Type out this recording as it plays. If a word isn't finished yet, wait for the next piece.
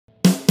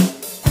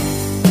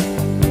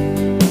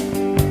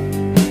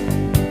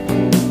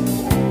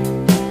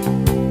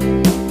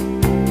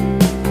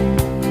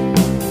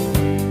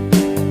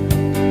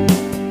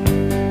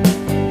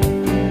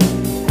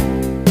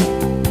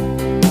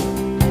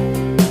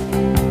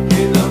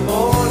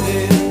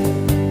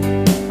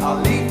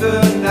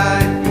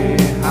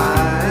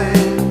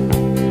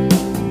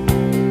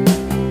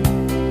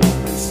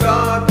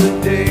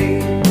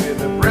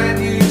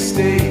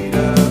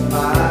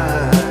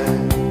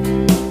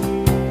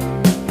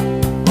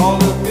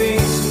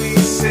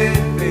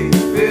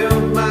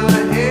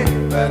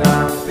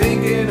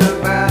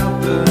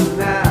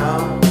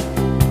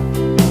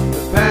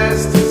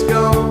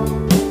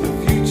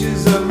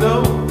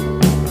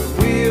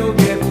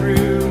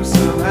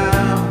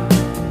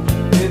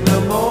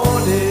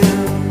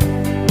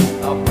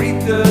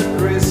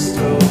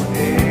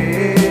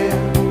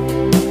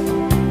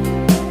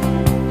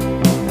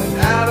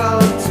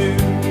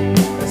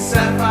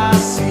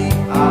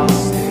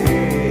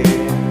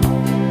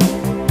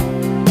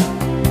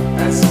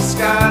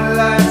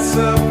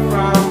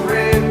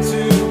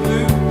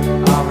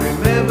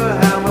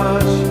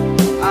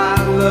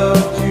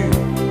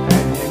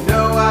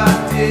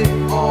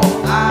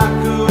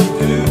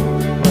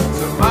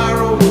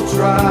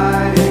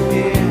try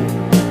again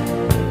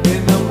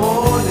in the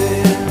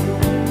morning,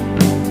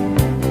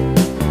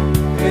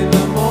 in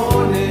the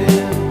morning,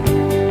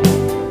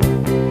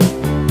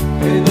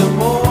 in the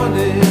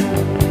morning.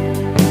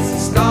 It's the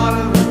start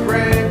of a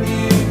brand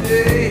new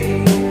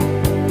day.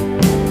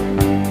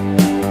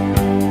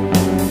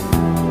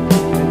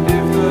 And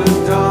if the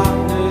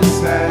darkness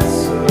has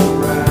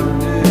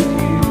surrounded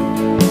you,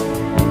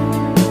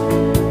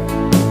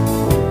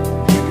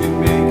 you can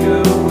make a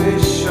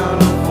wish on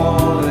a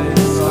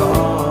falling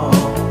star.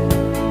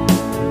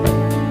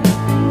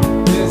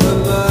 There's a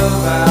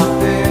love out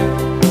there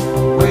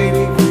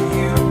waiting for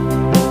you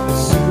as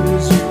soon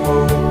as you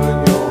open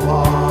your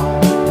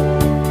heart.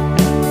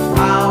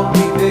 I'll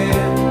be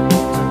there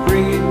to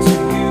bring it to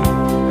you,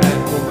 and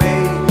we'll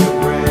make a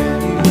brand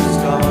new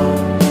start.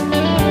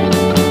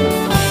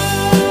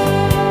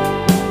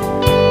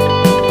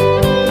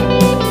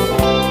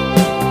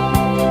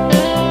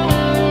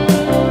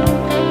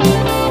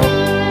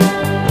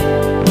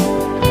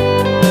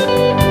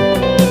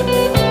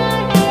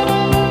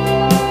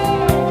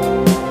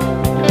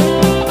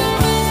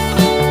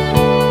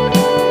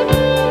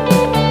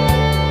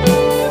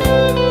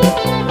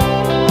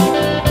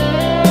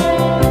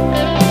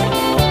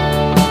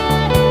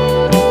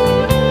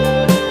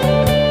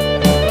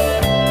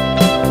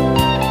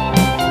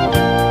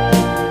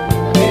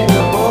 In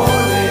the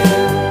morning,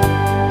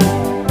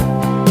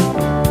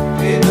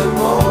 in the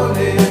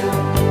morning,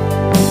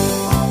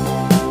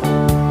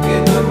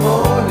 in the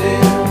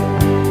morning,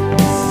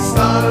 it's the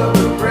start of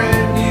a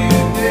brand new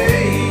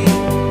day.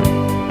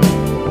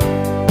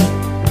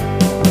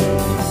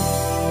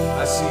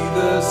 I see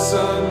the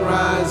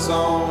sunrise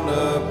on a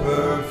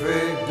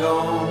perfect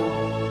dawn.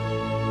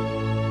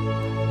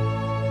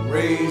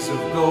 Rays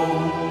of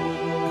gold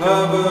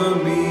cover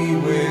me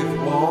with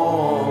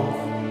warmth.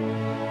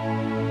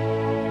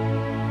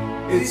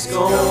 It's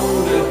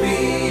gonna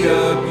be a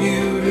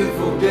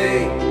beautiful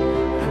day,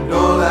 and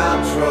all our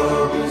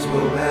troubles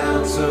will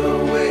melt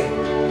away.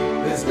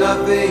 There's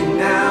nothing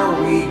now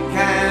we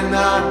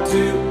cannot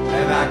do,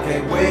 and I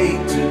can't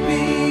wait